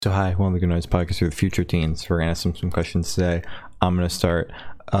So hi, one of the Good Noise podcast for the future teens. We're gonna ask them some questions today. I'm gonna start.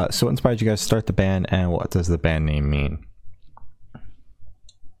 So what inspired you guys to start the band, and what does the band name mean?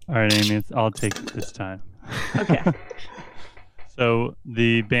 All right, Amy, I'll take it this time. Okay. So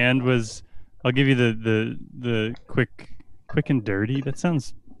the band was. I'll give you the quick and dirty. That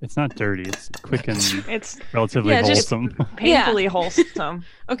sounds. It's not dirty. It's quick and It's relatively wholesome. painfully wholesome.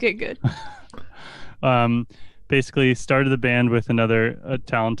 Okay, good. Basically started the band with a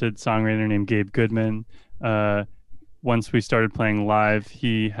talented songwriter named Gabe Goodman. Once we started playing live,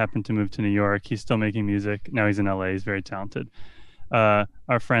 he happened to move to New York. He's still making music. Now he's in LA. He's very talented. Our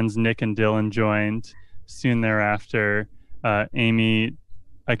friends Nick and Dylan joined. Soon thereafter, I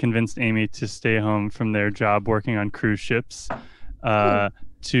convinced Amy to stay home from their job working on cruise ships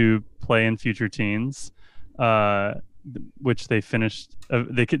to play in Future Teens, which they finished.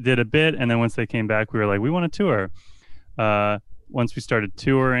 They did a bit, and then once they came back, we were like, we want to tour. Once we started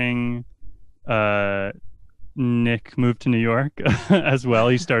touring, Nick moved to New York as well.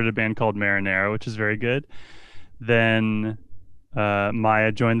 He started a band called Marinara, which is very good. Then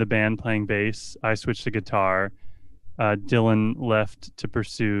Maya joined the band playing bass. I switched to guitar. Dylan left to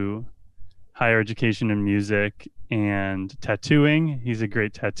pursue higher education in music and tattooing. He's a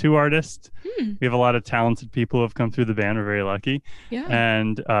great tattoo artist. We have a lot of talented people who have come through the band. We're very lucky. Yeah.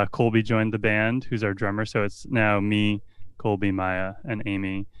 And Colby joined the band, who's our drummer. So it's now me, Colby, Maya, and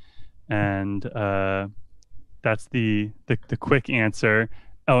Amy. And that's the quick answer.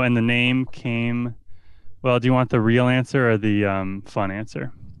 Oh, and the name came... Well, do you want the real answer or the fun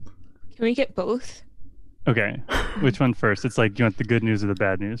answer? Can we get both? Okay. Which one first? It's like, do you want the good news or the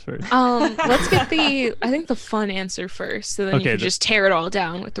bad news first? Let's get I think the fun answer first, so then you can just tear it all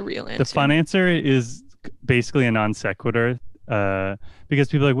down with the real answer. The fun answer is basically a non sequitur, because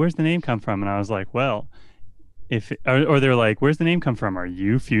people are like, where's the name come from? And I was like, well, or they're like, where's the name come from? Are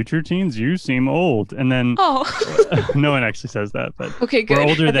you Future Teens? You seem old. And then no one actually says that, but okay, good. We're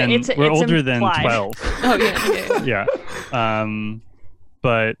older than It's than implied. 12. Oh yeah. Yeah.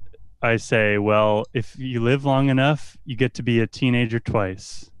 But I say, well, if you live long enough, you get to be a teenager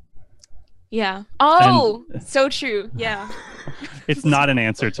twice. Yeah. Oh, so true. Yeah. It's not an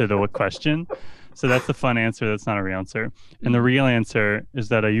answer to the question. So that's the fun answer. That's not a real answer. And the real answer is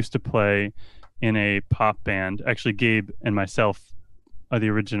that I used to play in a pop band. Actually, Gabe and myself are the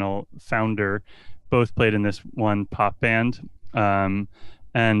original founder. Both played in this one pop band.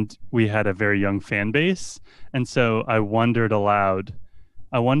 And we had a very young fan base. And so I wondered aloud,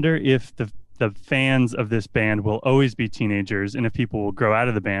 I wonder if the fans of this band will always be teenagers, and if people will grow out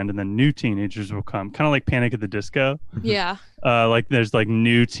of the band and then new teenagers will come, kind of like Panic at the Disco. Yeah. Like there's like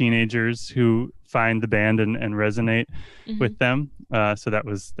new teenagers who find the band and resonate with them. So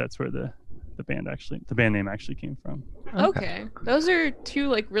that's where the band name actually came from. Okay. Those are two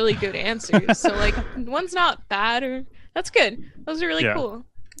like really good answers. So like one's not bad, or that's good. Those are really cool.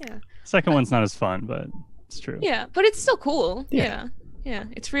 Yeah. Second one's not as fun, but it's true. Yeah, but it's still cool. Yeah. Yeah,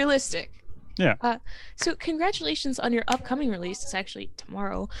 it's realistic. Yeah. So congratulations on your upcoming release. It's actually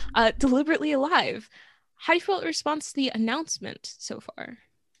tomorrow. Deliberately Alive. How do you feel the response to the announcement so far?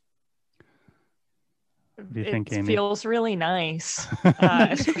 What do you think, It Amy? feels really nice,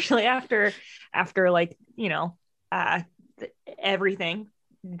 especially after like, everything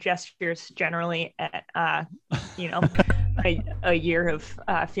gestures generally at a year of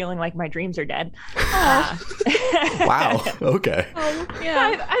feeling like my dreams are dead. Wow. Okay.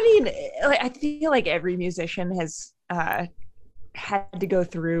 Yeah. I mean, I feel like every musician has had to go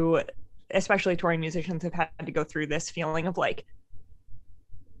through, especially touring musicians have had to go through this feeling of like,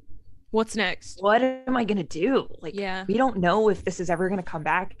 What's next? what am I gonna do? Like, Yeah. we don't know if this is ever gonna come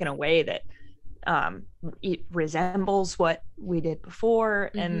back in a way that it resembles what we did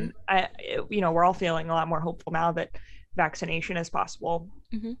before. And we're all feeling a lot more hopeful now that vaccination is possible.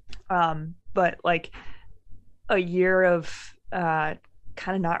 But like a year of kind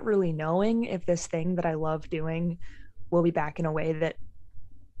of not really knowing if this thing that I love doing will be back in a way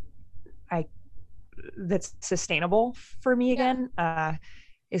that's sustainable for me again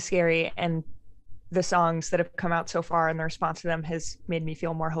is scary. And the songs that have come out so far and the response to them has made me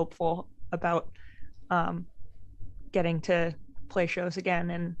feel more hopeful about getting to play shows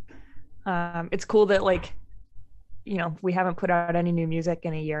again. And it's cool that like, we haven't put out any new music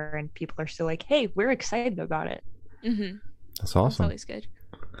in a year and people are still like, hey, we're excited about it. That's That's awesome. always good.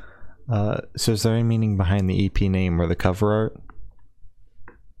 So is there any meaning behind the EP name or the cover art?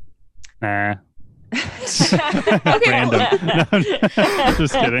 Nah. Okay. Random. No,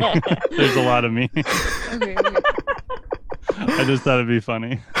 just kidding. There's a lot of me. Okay. I just thought it'd be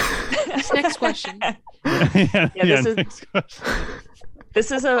funny. Next question. yeah, this is- next question.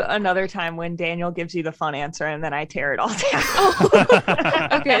 This is another time when Daniel gives you the fun answer and then I tear it all down. Oh.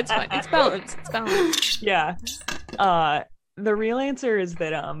 Okay, it's fine. It's balanced. It's balanced. Yeah. The real answer is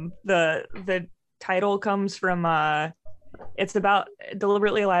that the title comes from it's about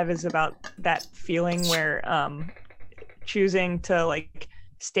Deliberately Alive is about that feeling where choosing to like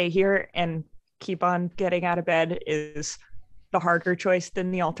stay here and keep on getting out of bed is the harder choice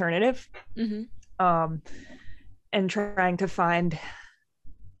than the alternative. Mm-hmm. And trying to find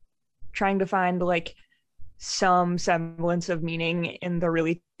like some semblance of meaning in the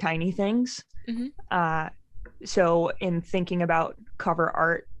really tiny things. Mm-hmm. So in thinking about cover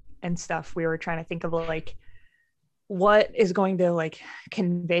art and stuff, we were trying to think of like what is going to like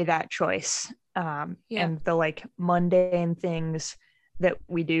convey that choice, and the like mundane things that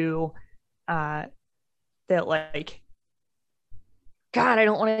we do that like, God, I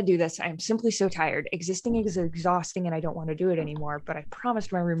don't want to do this. I'm simply so tired. Existing is exhausting and I don't want to do it anymore. But I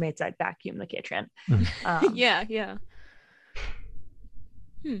promised my roommates I'd vacuum the kitchen. Yeah.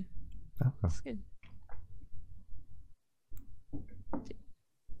 That's good.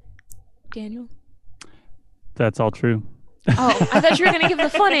 Daniel? That's all true. Oh, I thought you were going to give the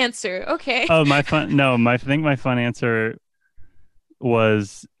fun answer. Okay. Oh, I think my fun answer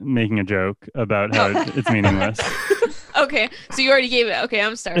was making a joke about how it's meaningless. Okay, so you already gave it. Okay,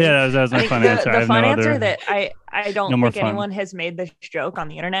 I'm sorry. Yeah, that was my fun answer. The fun answer that I don't think fun. anyone has made this joke on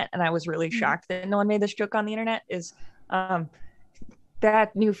the internet, and I was really shocked that no one made this joke on the internet, is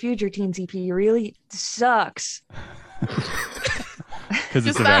that new Future Teens EP really sucks. Because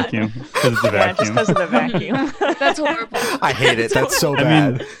it's a vacuum. Yeah, just because of the vacuum. That's horrible. I hate it. That's so bad.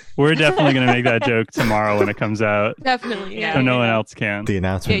 I mean, we're definitely going to make that joke tomorrow when it comes out. Definitely, yeah. So no one else can. The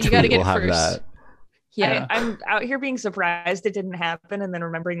announcement you gotta tweet get will it have first. that. Yeah. I'm out here being surprised it didn't happen, and then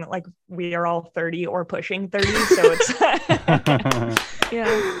remembering that like we are all 30 or pushing 30, so it's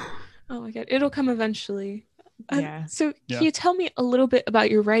Yeah. Oh my God, it'll come eventually. Yeah. So can you tell me a little bit about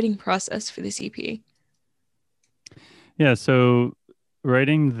your writing process for this EP? Yeah, so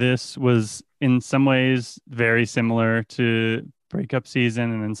writing this was in some ways very similar to Breakup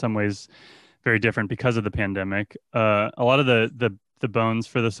Season, and in some ways very different because of the pandemic. A lot of the bones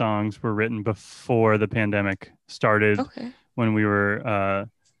for the songs were written before the pandemic started. Okay. When we were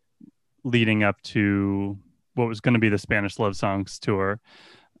leading up to what was going to be the Spanish Love Songs tour.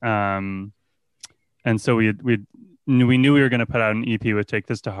 And so we knew we were going to put out an EP with Take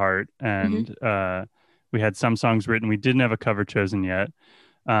This to Heart, and we had some songs written. We didn't have a cover chosen yet,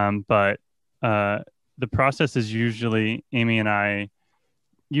 but the process is usually Amy and I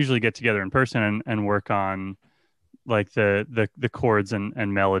usually get together in person and work on like the chords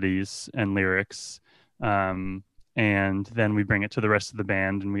and melodies and lyrics, and then we bring it to the rest of the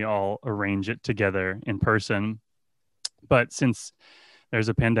band and we all arrange it together in person. But since there's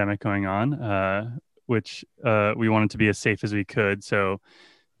a pandemic going on, which we wanted to be as safe as we could, so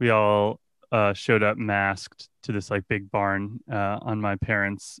we all showed up masked to this like big barn on my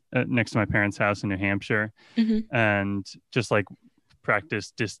parents next to my parents' house in New Hampshire, and just like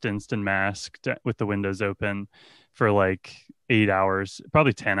practiced distanced and masked with the windows open for like 8 hours,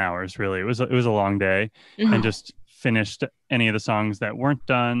 probably 10 hours really. It was a long day, and just finished any of the songs that weren't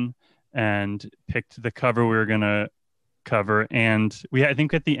done and picked the cover we were gonna cover. And I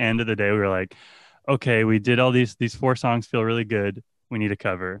think at the end of the day we were like, okay, we did all these 4 songs, feel really good, we need a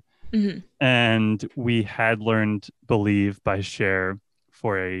cover. And we had learned Believe by Cher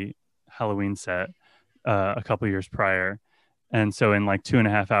for a Halloween set a couple years prior, and so in like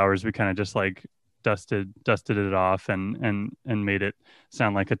 2.5 hours we kind of just like dusted it off and made it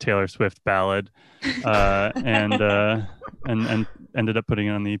sound like a Taylor Swift ballad, and ended up putting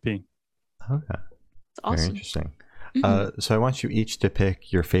it on the EP. Okay, That's awesome. very interesting. So I want you each to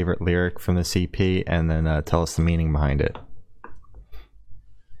pick your favorite lyric from the CP and then tell us the meaning behind it.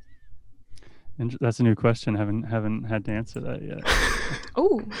 And that's a new question. Haven't had to answer that yet.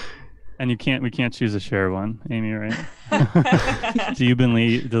 Oh. And we can't choose a Cher one, Amy, right? Do you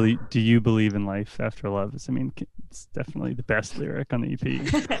believe in life after love? It's definitely the best lyric on the EP.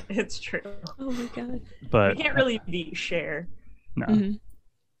 It's true. Oh my God. But you can't really beat Cher. No.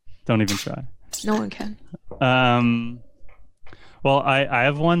 Don't even try. No one can. Well, I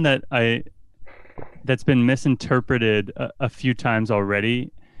have one that's been misinterpreted a few times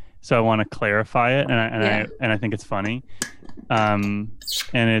already, so I want to clarify it, and I think it's funny. And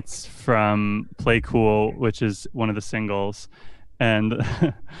it's from Play Cool, which is one of the singles, and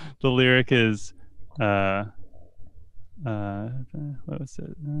the lyric is what was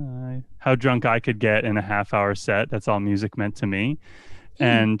it? How drunk I could get in a half-hour set. That's all music meant to me.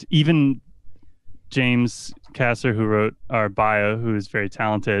 And even James Kasser, who wrote our bio, who is very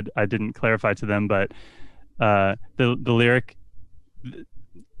talented, I didn't clarify to them, but the lyric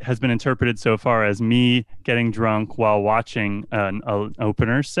has been interpreted so far as me getting drunk while watching an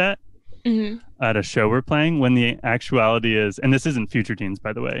opener set at a show we're playing, when the actuality is, and this isn't Future Teens,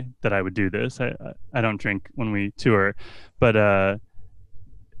 by the way, that I would do this. I don't drink when we tour, but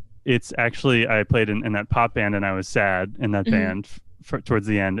it's actually, I played in that pop band and I was sad in that band towards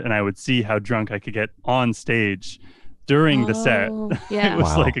the end, and I would see how drunk I could get on stage during the set. Yeah. It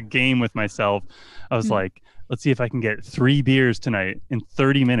was like a game with myself. I was like, let's see if I can get 3 beers tonight in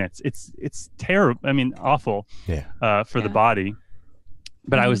 30 minutes. It's terrible. I mean, awful for the body.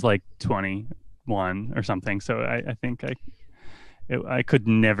 But I was like 21 or something. So I think I could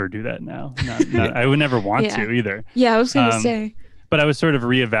never do that now. I would never want to either. Yeah, I was going to say. But I was sort of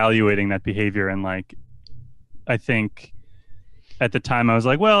reevaluating that behavior. And like, I think at the time I was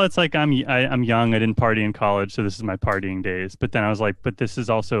like, well, it's like I'm young. I didn't party in college. So this is my partying days. But then I was like, but this is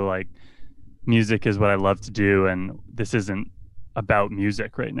also like, music is what I love to do, and this isn't about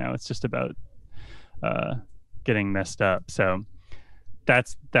music right now. It's just about getting messed up. So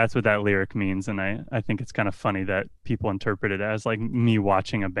that's what that lyric means, and I think it's kind of funny that people interpret it as like me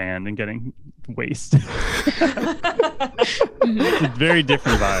watching a band and getting wasted. It's a very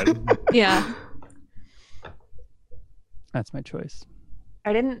different vibe. Yeah. That's my choice.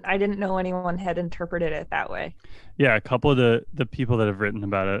 I didn't know anyone had interpreted it that way. Yeah, a couple of the people that have written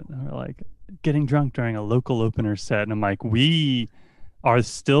about it are like, getting drunk during a local opener set, and I'm like, we are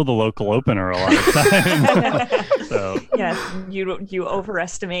still the local opener a lot of times. So yeah, you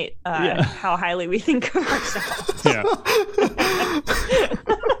overestimate how highly we think of ourselves. Yeah.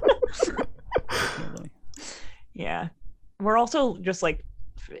 Yeah, we're also just like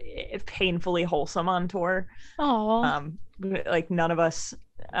painfully wholesome on tour. Oh. Like none of us,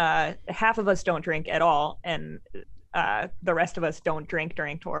 half of us don't drink at all, and the rest of us don't drink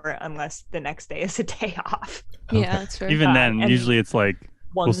during tour unless the next day is a day off. Yeah, that's fair. Even then, usually it's like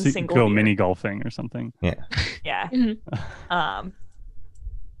we'll go beer. mini golfing or something. Yeah. Yeah.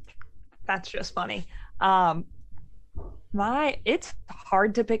 That's just funny. It's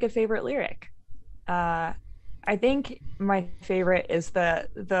hard to pick a favorite lyric. I think my favorite is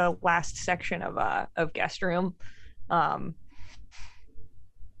the last section of Guest Room.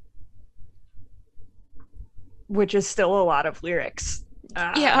 Which is still a lot of lyrics.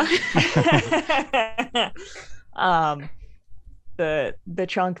 The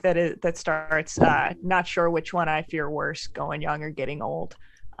chunk that starts, not sure which one I fear worse, going young or getting old.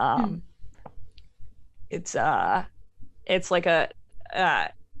 It's like a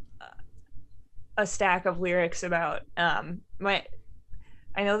stack of lyrics about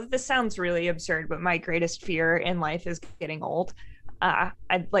I know that this sounds really absurd, but my greatest fear in life is getting old.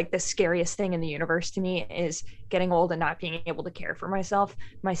 The scariest thing in the universe to me is getting old and not being able to care for myself.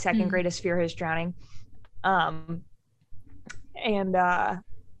 My second greatest fear is drowning. But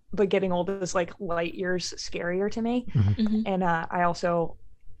getting old is like light years scarier to me. And I also,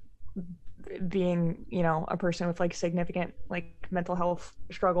 being a person with like significant like mental health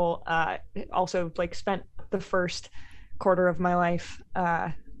struggle, also like spent the first quarter of my life,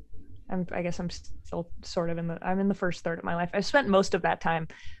 I guess I'm still sort of I'm in the first third of my life. I've spent most of that time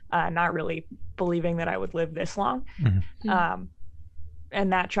not really believing that I would live this long.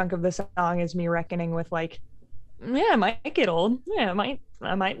 And that chunk of the song is me reckoning with like, I might get old. I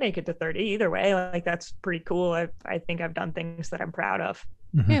might make it to 30 either way. Like that's pretty cool. I think I've done things that I'm proud of.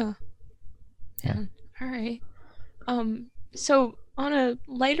 Yeah. All right. So on a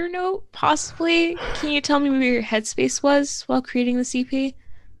lighter note, possibly, can you tell me where your headspace was while creating this EP?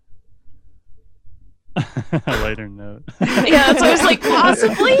 A lighter note. Yeah, so I was like,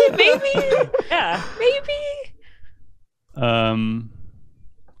 possibly, maybe, Yeah, maybe.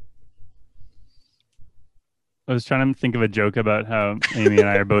 I was trying to think of a joke about how Amy and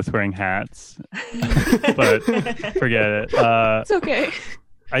I are both wearing hats, but forget it. It's okay.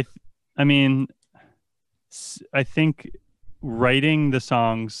 I mean, I think writing the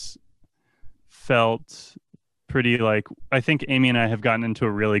songs felt pretty like, I think Amy and I have gotten into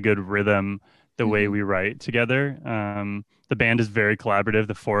a really good rhythm the way we write together. The band is very collaborative,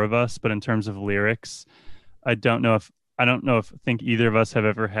 the four of us, but in terms of lyrics, I don't know if I think either of us have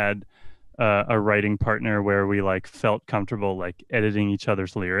ever had a writing partner where we like felt comfortable like editing each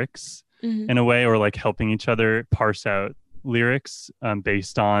other's lyrics in a way, or like helping each other parse out lyrics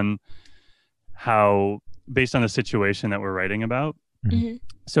based on the situation that we're writing about.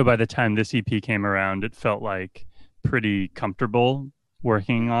 So by the time this EP came around, it felt like pretty comfortable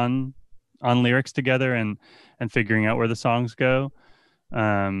working on lyrics together and figuring out where the songs go.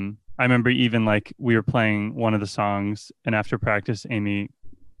 I I remember even like we were playing one of the songs, and after practice, Amy,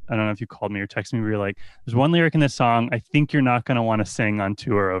 I don't know if you called me or texted me. We were like, "There's one lyric in this song I think you're not going to want to sing on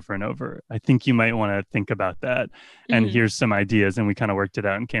tour over and over. I think you might want to think about that. And here's some ideas." And we kind of worked it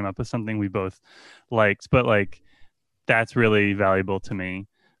out and came up with something we both liked. But like, that's really valuable to me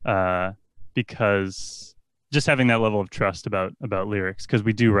because just having that level of trust about lyrics, because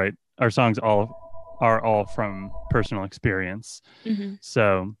we do write our songs are all from personal experience.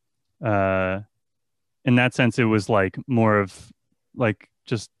 So in that sense, it was like more of like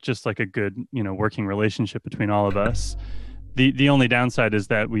just like a good, you know, working relationship between all of us. The only downside is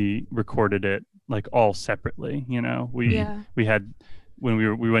that we recorded it like all separately. You know, we had, when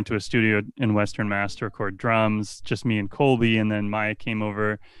we went to a studio in Western Mass to record drums, just me and Colby, and then Maya came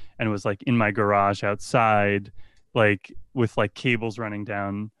over and was like in my garage outside, like with like cables running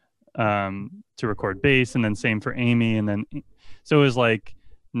down to record bass, and then same for Amy, and then so it was like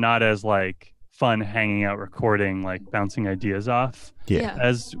not as like fun hanging out recording, like bouncing ideas off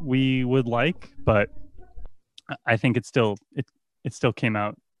as we would like, but I think it still came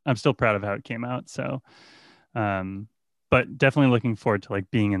out. I'm still proud of how it came out. So but definitely looking forward to like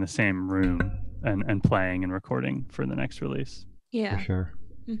being in the same room and playing and recording for the next release. For sure.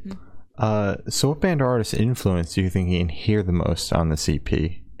 So what band or artist influence do you think you can hear the most on the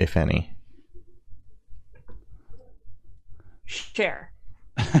CP, if any? Cher.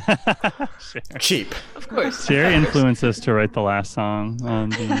 Cheap. Of course. Cher influenced us to write the last song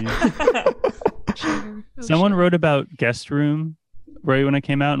on the someone wrote about Guest Room right when it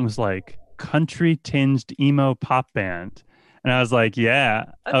came out and was like, country tinged emo pop band, and I was like, I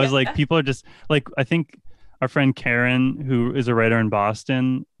was like, people are just like, I think our friend Karen, who is a writer in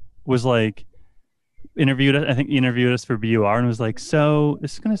Boston, was like interviewed us for BUR and was like, so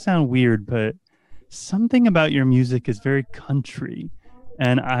this is gonna sound weird, but something about your music is very country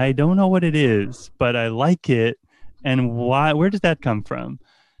and I don't know what it is, but I like it, and where does that come from?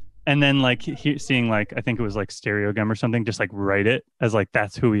 And then like seeing like, I think it was like Stereogum or something, just like write it as like,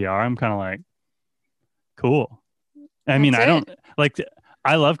 that's who we are. I'm kind of like, cool. I mean, I don't like,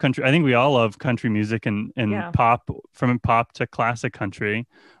 I love country. I think we all love country music and pop, from pop to classic country.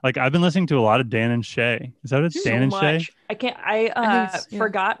 Like I've been listening to a lot of Dan and Shay. Is that what it's Dan and Shay? I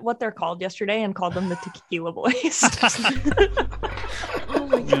forgot what they're called yesterday and called them the Tequila Boys. Oh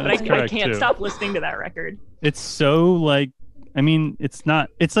my God. But I can't stop listening to that record. It's so like, I mean, it's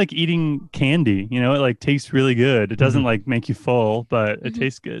like eating candy, you know, it like tastes really good. It doesn't like make you full, but it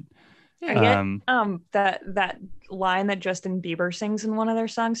tastes good. I get that line that Justin Bieber sings in one of their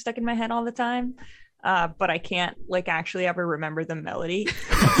songs stuck in my head all the time. But I can't like actually ever remember the melody.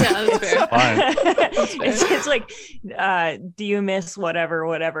 Yeah, that's fair. It's like, do you miss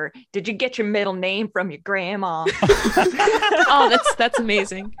whatever? Did you get your middle name from your grandma? Oh, that's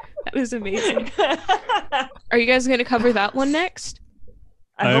amazing. That was amazing. Are you guys going to cover that one next?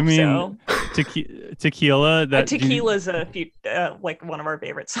 I hope so. Tequila. Tequila's like one of our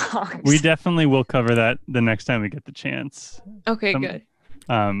favorite songs. We definitely will cover that the next time we get the chance. Okay, good.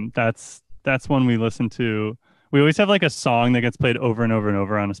 That's one we listen to. We always have like a song that gets played over and over and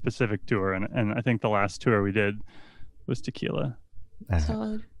over on a specific tour, and I think the last tour we did was Tequila.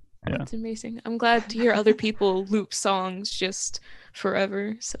 Solid. Yeah. That's amazing. I'm glad to hear other people loop songs just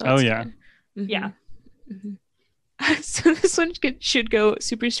forever. So that's good. Yeah. So this one should go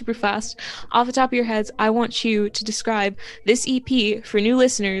super, super fast. Off the top of your heads, I want you to describe this EP for new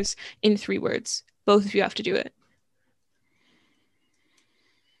listeners in 3 words. Both of you have to do it.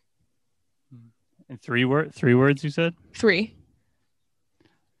 In 3 words, you said? 3.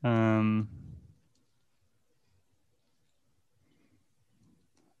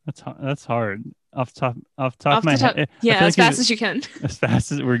 That's hard. Off top of my head. Yeah, as fast as you can. As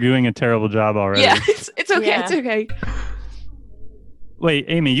fast as we're doing a terrible job already. Yeah, it's okay. Yeah. It's okay. Wait,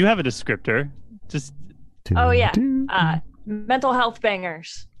 Amy, you have a descriptor. Just. Oh yeah. Mental health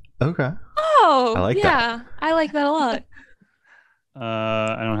bangers. Okay. Oh, I like that. I like that a lot.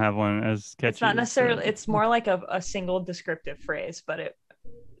 I don't have one as catchy. It's not necessarily. It's more like a single descriptive phrase, but it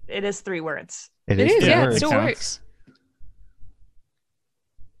is 3 words. It is. Yeah, it still works.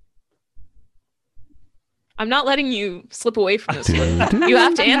 I'm not letting you slip away from this one. You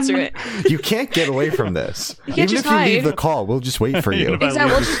have to answer it. You can't get away from this. Even if you leave the call, we'll just wait for you. Exactly.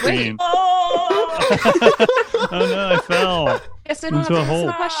 We'll just wait. Oh no, I fell. Yes, I don't have to answer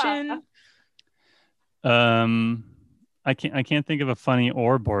the question. I can't think of a funny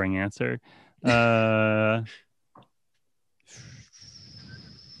or boring answer.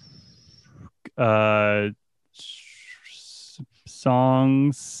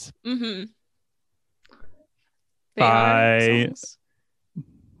 Songs. Mm-hmm. By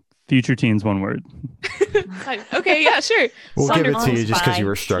Future teens, one word. Okay, yeah, sure. We'll give it to you Songs just because by you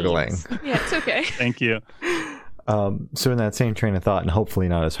were struggling. teens. Yeah, it's okay. Thank you. So in that same train of thought, and hopefully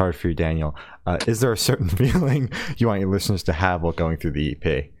not as hard for you, Daniel, is there a certain feeling you want your listeners to have while going through the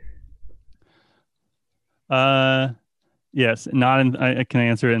EP? Yes. Not in. Can I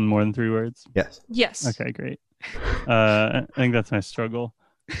answer it in more than 3 words? Yes. Yes. Okay, great. I think that's my struggle.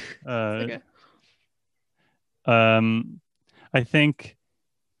 Okay. I think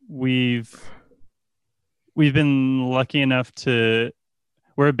we've been lucky enough to.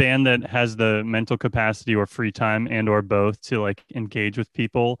 We're a band that has the mental capacity or free time and or both to like engage with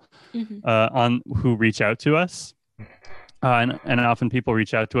people on who reach out to us. And often people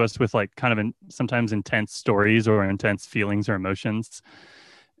reach out to us with like kind of sometimes intense stories or intense feelings or emotions.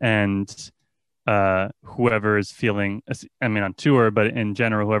 And whoever is feeling, I mean, on tour, but in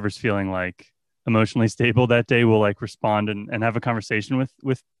general, whoever's feeling like emotionally stable that day will like respond and have a conversation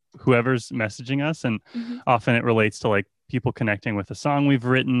with whoever's messaging us. And often it relates to like people connecting with a song we've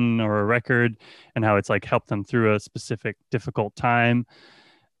written or a record and how it's like helped them through a specific difficult time.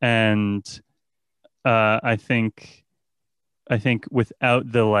 And I think without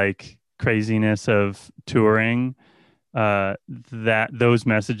the like craziness of touring, that those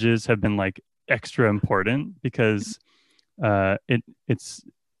messages have been like extra important because it's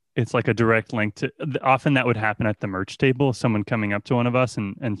like a direct link to. Often that would happen at the merch table, someone coming up to one of us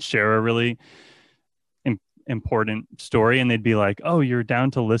and share a really important story, and they'd be like, "Oh, you're down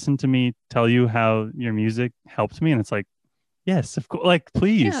to listen to me tell you how your music helped me," and it's like, yes, of course, like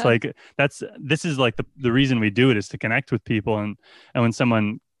please. Yeah. Like this is like the reason we do it is to connect with people, and when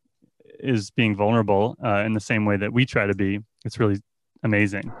someone is being vulnerable in the same way that we try to be, it's really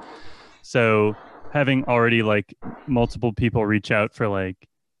amazing. So having already like multiple people reach out for like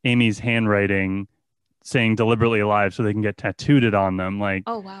Amy's handwriting saying deliberately alive so they can get tattooed it on them, like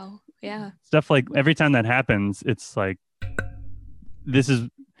Oh wow. Yeah. stuff, like every time that happens, it's like this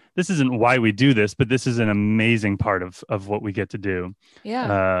isn't why we do this, but this is an amazing part of what we get to do.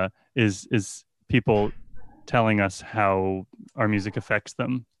 Yeah. Is people telling us how our music affects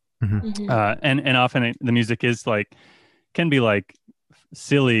them. And often the music is like can be like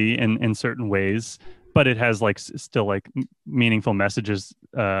silly in certain ways, but it has like still like meaningful messages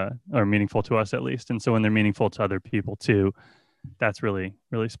or meaningful to us at least. And so when they're meaningful to other people too, that's really,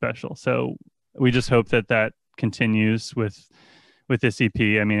 really special. So we just hope that continues with this EP.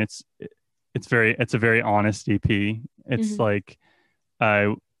 I mean, it's a very honest EP. It's like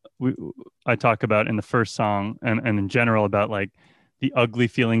I talk about in the first song and in general about like the ugly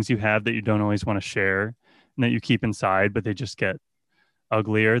feelings you have that you don't always want to share and that you keep inside, but they just get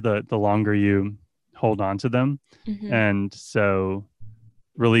uglier the longer you hold on to them. And so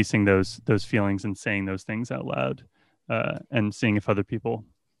releasing those feelings and saying those things out loud and seeing if other people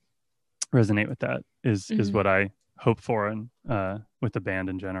resonate with that is what I hope for and with the band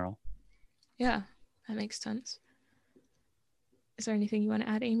in general. Yeah, that makes sense. Is there anything you want to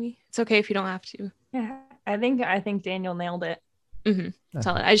add, Amy? It's okay if you don't have to. Yeah, I think Daniel nailed it.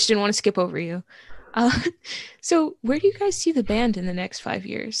 Solid. I just didn't want to skip over you. So where do you guys see the band in the next 5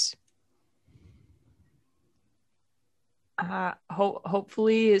 years?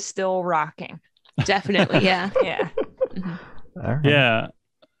 Hopefully is still rocking. Definitely, yeah. Yeah. All right. Yeah.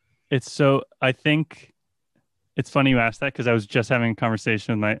 I think it's funny you asked that because I was just having a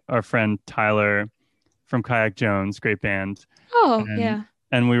conversation with our friend Tyler from Kayak Jones, great band. Oh, yeah.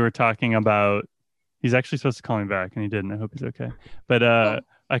 And we were talking about, he's actually supposed to call me back and he didn't. I hope he's okay. But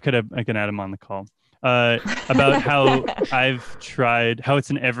I can add him on the call. About how I've tried, how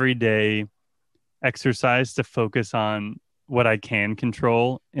it's an everyday exercise to focus on what I can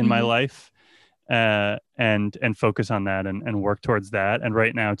control in my life and focus on that and work towards that. And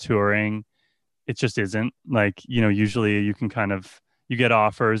right now touring, it just isn't like, usually you can you get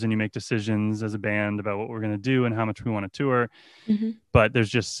offers and you make decisions as a band about what we're going to do and how much we want to tour. But there's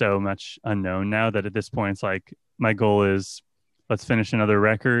just so much unknown now that at this point, it's like, my goal is let's finish another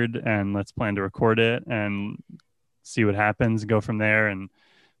record and let's plan to record it and see what happens, go from there and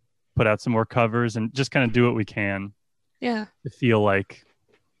put out some more covers and just kind of do what we can. Yeah. To feel like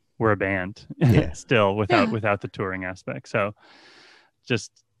we're a band still without the touring aspect. So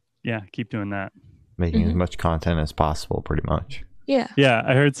just, keep doing that. Making as much content as possible, pretty much. Yeah. Yeah.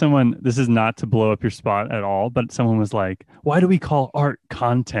 I heard someone, this is not to blow up your spot at all, but someone was like, why do we call art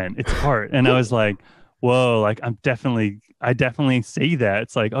content? It's art. And I was like, whoa, like I definitely say that.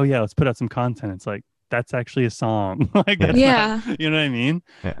 It's like, oh yeah, let's put out some content. It's like, that's actually a song. Like, yeah. You know what I mean?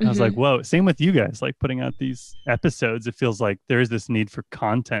 Yeah. I was like, whoa, same with you guys, like putting out these episodes. It feels like there is this need for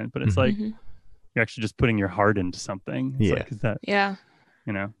content, but it's like, you're actually just putting your heart into something. It's like, is that,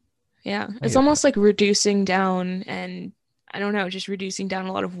 Yeah. I It's get almost like reducing down and I don't know, just reducing down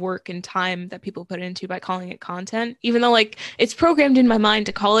a lot of work and time that people put into by calling it content. Even though like it's programmed in my mind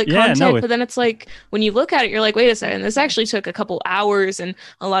to call it Yeah, content, no, but then it's like when you look at it, you're like, wait a second, this actually took a couple hours and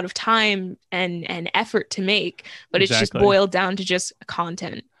a lot of time and effort to make, but it's just Exactly. boiled down to just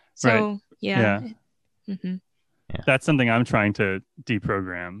content. So yeah. Mm-hmm. That's something I'm trying to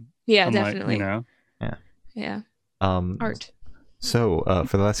deprogram. Yeah, I'm definitely. Like, Yeah. Art. So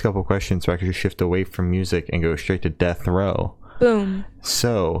for the last couple of questions, we're actually shift away from music and go straight to death row. Boom.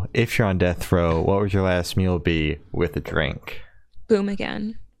 So if you're on death row, what would your last meal be with a drink? Boom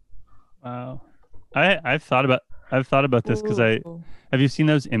again. wow. I've thought about this because Ooh. have you seen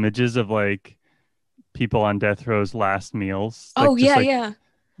those images of like people on death row's last meals? Oh, Like, just, yeah, like, yeah.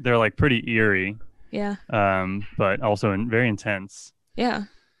 They're like pretty eerie, Yeah. but also very intense. Yeah.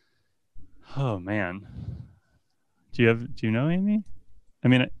 Oh man, do you know, Amy? I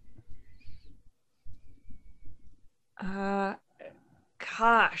mean,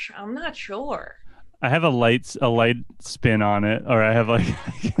 Gosh, I'm not sure. I have a light spin on it, or I have like,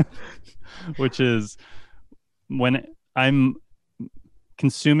 which is when I'm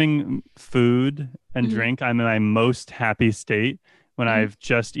consuming food and Mhm. drink, I'm in my most happy state when Mhm. I've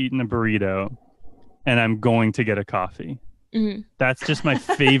just eaten a burrito and I'm going to get a coffee. Mhm. That's just my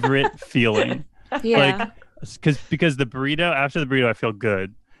favorite feeling. Yeah. Because the burrito, after the burrito, I feel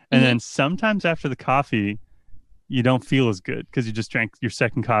good, and Mhm. then sometimes after the coffee, you don't feel as good because you just drank your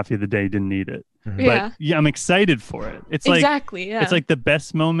second coffee of the day, didn't need it. Mhm. But Yeah. yeah, I'm excited for it. It's like Exactly. Yeah. it's like the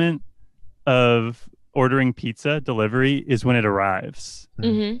best moment of ordering pizza delivery is when it arrives.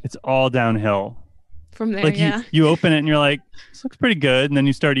 hmm It's all downhill. From there. Like Yeah. you open it and you're like, this looks pretty good, and then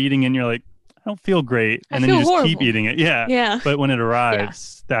you start eating and you're like, I don't feel great, I and then you feel just keep horrible. eating it. Yeah. Yeah. But when it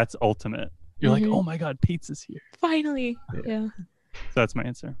arrives, that's ultimate. You're Mhm. like, oh my god, pizza's here. Finally. Yeah. Yeah. So that's my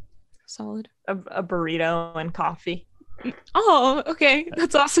answer. Solid. A burrito and coffee. Oh, okay.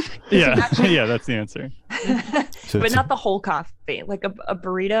 That's awesome. Yeah, yeah, that's the answer. So But it's- not the whole coffee, like a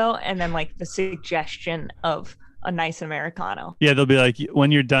burrito and then like the suggestion of a nice Americano. Yeah, they'll be like,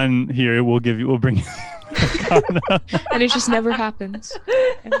 when you're done here, we'll bring you. And it just never happens.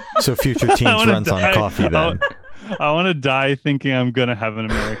 So future I teens wanna runs on die. coffee then. I want to die thinking I'm gonna have an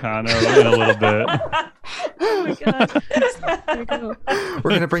Americano in a little bit. Oh my god. There we go.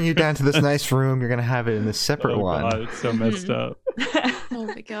 We're gonna bring you down to this nice room. You're gonna have it in this separate Oh one. god, it's so messed up. Oh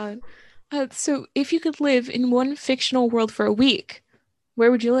my god. So if you could live in one fictional world for a week,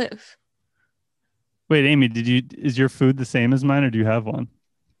 where would you live? Wait, Amy, is your food the same as mine, or do you have one?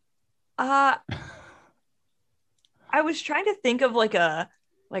 I was trying to think of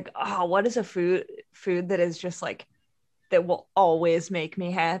what is a food that is just like that will always make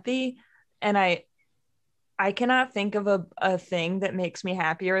me happy, and I cannot think of a thing that makes me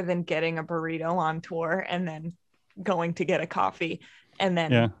happier than getting a burrito on tour and then going to get a coffee. And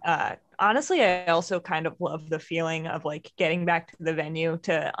then honestly, I also kind of love the feeling of like getting back to the venue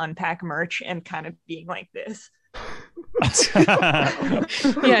to unpack merch and kind of being like this. Yeah.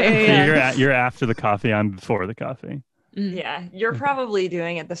 You're after the coffee. I'm before the coffee. Mm. Yeah, you're probably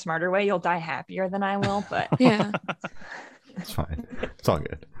doing it the smarter way. You'll die happier than I will, but Yeah. It's fine. It's all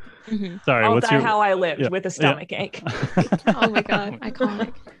good. hmm Sorry, I'll what's die your? how I lived yeah, with a yeah. stomach ache. Oh my god,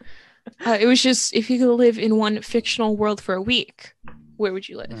 iconic. It was just if you could live in one fictional world for a week, where would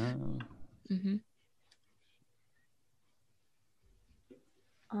you live? hmm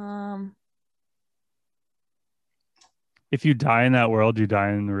If you die in that world, you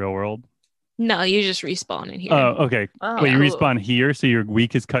die in the real world. No, you just respawn in here. Oh, okay. Oh, Wait, you cool. respawn here, so your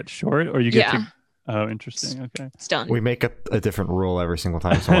week is cut short, or you get Yeah. to? Oh, interesting. Okay. It's done. We make up a different rule every single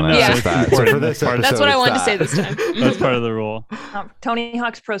time someone No, asks it's that. So important. for this That's episode, what I it's wanted to that. say this time. That's part of the rule. Tony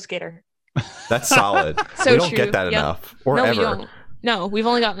Hawk's Pro Skater. That's solid. So we don't true. get that Yep. enough, or no, ever. we don't. No, we've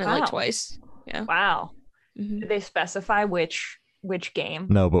only gotten it Wow. like twice. Yeah. Wow. hmm Did they specify which game?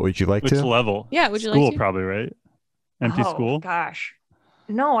 No, but would you like Which to? level? Yeah, would you like School, to? probably, right? Empty Oh, school. Gosh.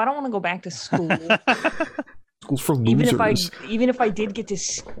 No, I don't want to go back to school. School's for even losers. if I did get to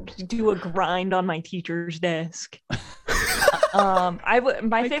do a grind on my teacher's desk.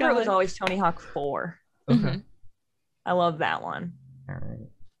 My favorite was God. always Tony Hawk 4. Okay. Mhm. I love that one. All right.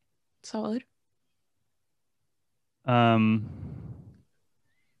 Solid. I've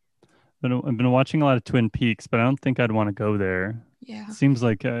been watching a lot of Twin Peaks, but I don't think I'd want to go there. Yeah. It seems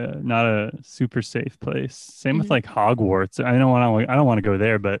like not a super safe place. Same with Mhm. like Hogwarts. I don't want to go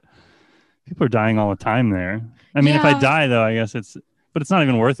there, but people are dying all the time there. I mean, if I Yeah. die though, I guess but it's not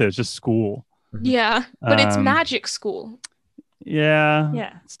even worth it. It's just school. Yeah, but it's Um, magic school. Yeah.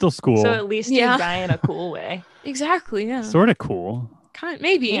 Yeah. It's still school. So at least Yeah. you die in a cool way. Exactly. Yeah. Sort of cool.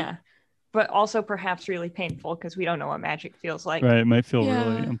 Maybe. Yeah. but also perhaps really painful because we don't know what magic feels like. Right. It might feel Yeah.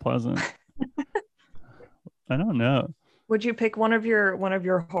 really unpleasant. I don't know. Would you pick one of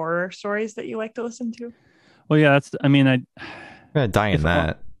your horror stories that you like to listen to? Well, yeah, I'm gonna die in If-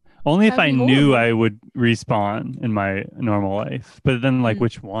 that. only if I That'd be knew horrible. I would respawn in my normal life. But then, like, Mm.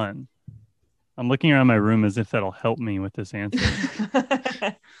 which one? I'm looking around my room as if that'll help me with this answer.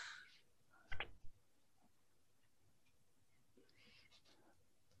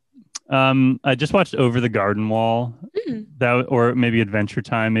 I just watched Over the Garden Wall. Mm. Or maybe Adventure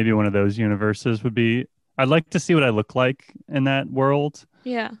Time. Maybe one of those universes would be. I'd like to see what I look like in that world.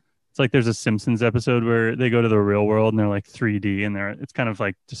 Yeah. It's like there's a Simpsons episode where they go to the real world and they're like 3D and it's kind of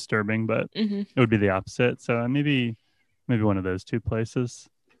like disturbing, but Hmm. it would be the opposite. So maybe one of those two places.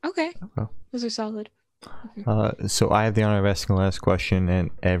 Okay. Okay. Those are solid. So I have the honor of asking the last question, and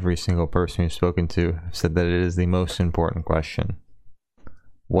every single person we've spoken to said that it is the most important question.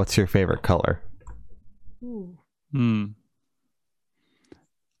 What's your favorite color? Ooh.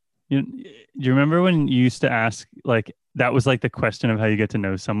 You remember when you used to ask, like, that was like the question of how you get to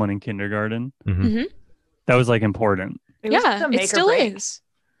know someone in kindergarten? Mm-hmm. That was like important. It was Yeah, a make it or still break. is.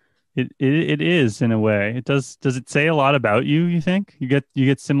 It is in a way. It does it say a lot about you, you think? You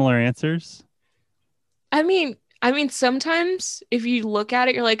get similar answers? I mean, sometimes if you look at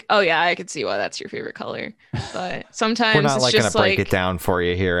it, you're like, oh yeah, I could see why that's your favorite color. But sometimes We're not it's like gonna just break like it down for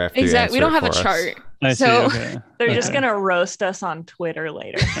you here after you exactly. We answer don't it have a for us. chart. I So- see. Okay. They're just Okay. gonna roast us on Twitter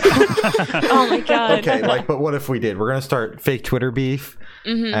later. Oh my god. Okay, but what if we did? We're gonna start fake Twitter beef,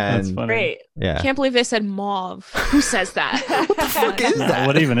 Mhm. That's and funny. Great. yeah, Can't believe they said mauve. Who says that? What the fuck is that?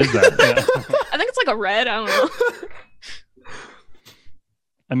 What even is that? Yeah. I think it's like a red. I don't know.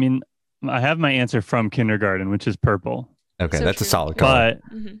 I mean, I have my answer from kindergarten, which is purple. okay, So that's a true. solid color.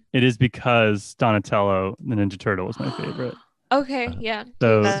 But Mhm. it is because Donatello, the Ninja Turtle, was my favorite. Okay, yeah.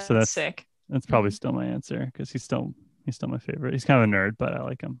 So That's that's sick. probably still my answer because he's still my favorite. He's kind of a nerd, but I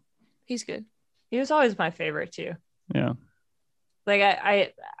like him. He's good. He was always my favorite too. Yeah. Like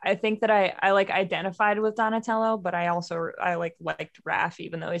I think that I like identified with Donatello, but I liked Raph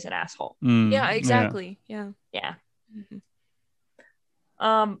even though he's an asshole. Mm, Yeah, exactly. Yeah. Yeah. Mhm.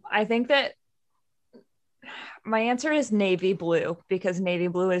 I think that my answer is navy blue because navy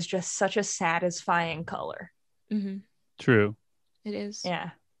blue is just such a satisfying color. Mhm. True. It is.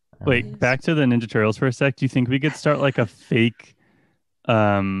 Yeah. Wait, Yes. back to the Ninja Turtles for a sec. Do you think we could start like a fake,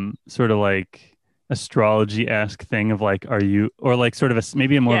 sort of like astrology-esque thing of like, are you, or like sort of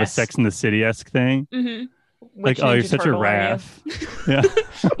maybe more of a Yes. Sex in the City-esque thing? Mhm. Like, Which oh, you're Ninja such a Turtle are you? Raph. Yeah,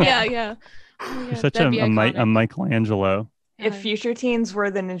 Yeah, yeah. Oh, yeah, you're such that'd be a iconic. Michelangelo. If Yeah. future teens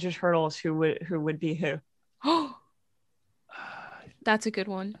were the Ninja Turtles, who would be who? That's a good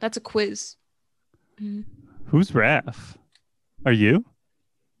one. That's a quiz. Mhm. Who's Raph? Are you?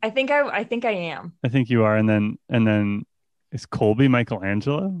 I think I am. I think you are. And then is Colby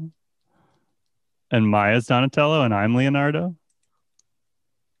Michelangelo? And Maya's Donatello, and I'm Leonardo.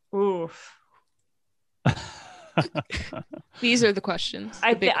 Oof. These are the questions.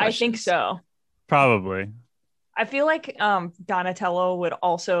 the big I think questions. so. Probably. I feel like Donatello would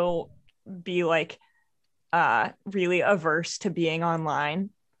also be like really averse to being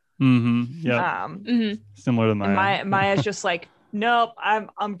online. Mm-hmm. Yeah. Mhm. Similar to And Maya. Maya's just like, nope,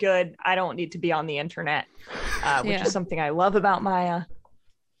 I'm good. I don't need to be on the internet, which Yeah. is something I love about Maya.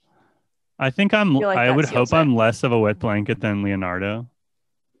 I think feel like I that would seals hope I'm less of a wet blanket than Leonardo.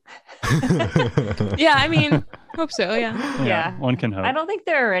 Yeah, I mean, hope so. Yeah. Yeah. One can hope. I don't think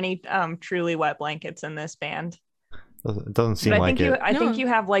there are any truly wet blankets in this band. It doesn't seem But I like think it. I think No. you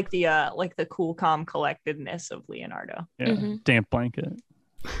have like the cool, calm collectedness of Leonardo. Yeah. Mhm. Damp blanket.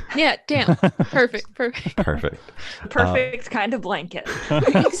 Yeah. Damn. Perfect. Perfect. Perfect. Perfect kind of blanket.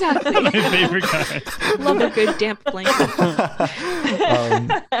 Exactly. My favorite kind. Love a good damp blanket.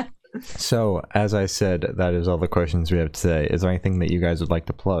 So, as I said, that is all the questions we have today. Is there anything that you guys would like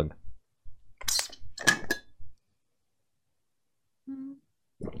to plug?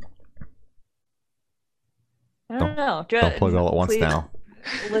 I don't know. Don't plug all at once Please now.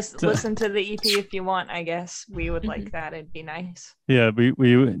 Listen to the EP if you want. I guess we would Mm-hmm. like that. It'd be nice. Yeah, we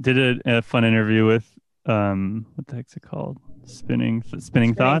did a fun interview with what the heck's it called? Spinning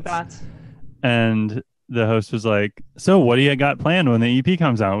Thoughts. And the host was like, "So what do you got planned when the EP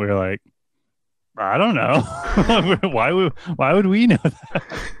comes out?" We were like, "I don't know. why would we know that?"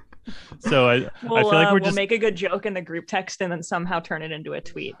 So I We'll, feel like we're we'll just make a good joke in the group text and then somehow turn it into a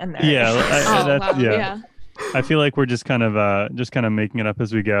tweet. And there. Yeah, Oh that's- wow. yeah. Yeah. I feel like we're just kind of making it up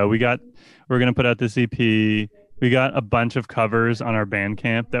as we go. We're gonna put out this EP We got a bunch of covers on our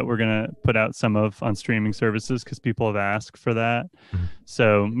Bandcamp that we're gonna put out some of on streaming services because people have asked for that. Mhm.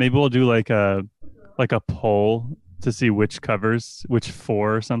 So maybe we'll do like a poll to see which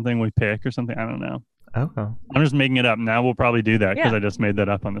 4 or something we pick or something. I don't know. Okay. I'm just making it up. Now we'll probably do that because Yeah. I just made that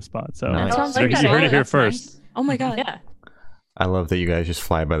up on the spot. So Nice. That sounds like you that. heard it here That's first. nice. Oh my god. Yeah. I love that you guys just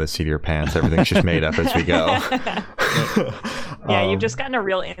fly by the seat of your pants. Everything's just made up as we go. Yeah, you've just gotten a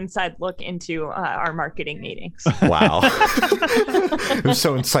real inside look into our marketing meetings. Wow. It was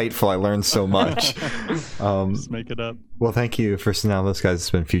so insightful. I learned so much. Just make it up. Well, thank you for sitting down with us, guys. It's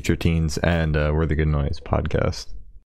been Future Teens and We're the Good Noise podcast.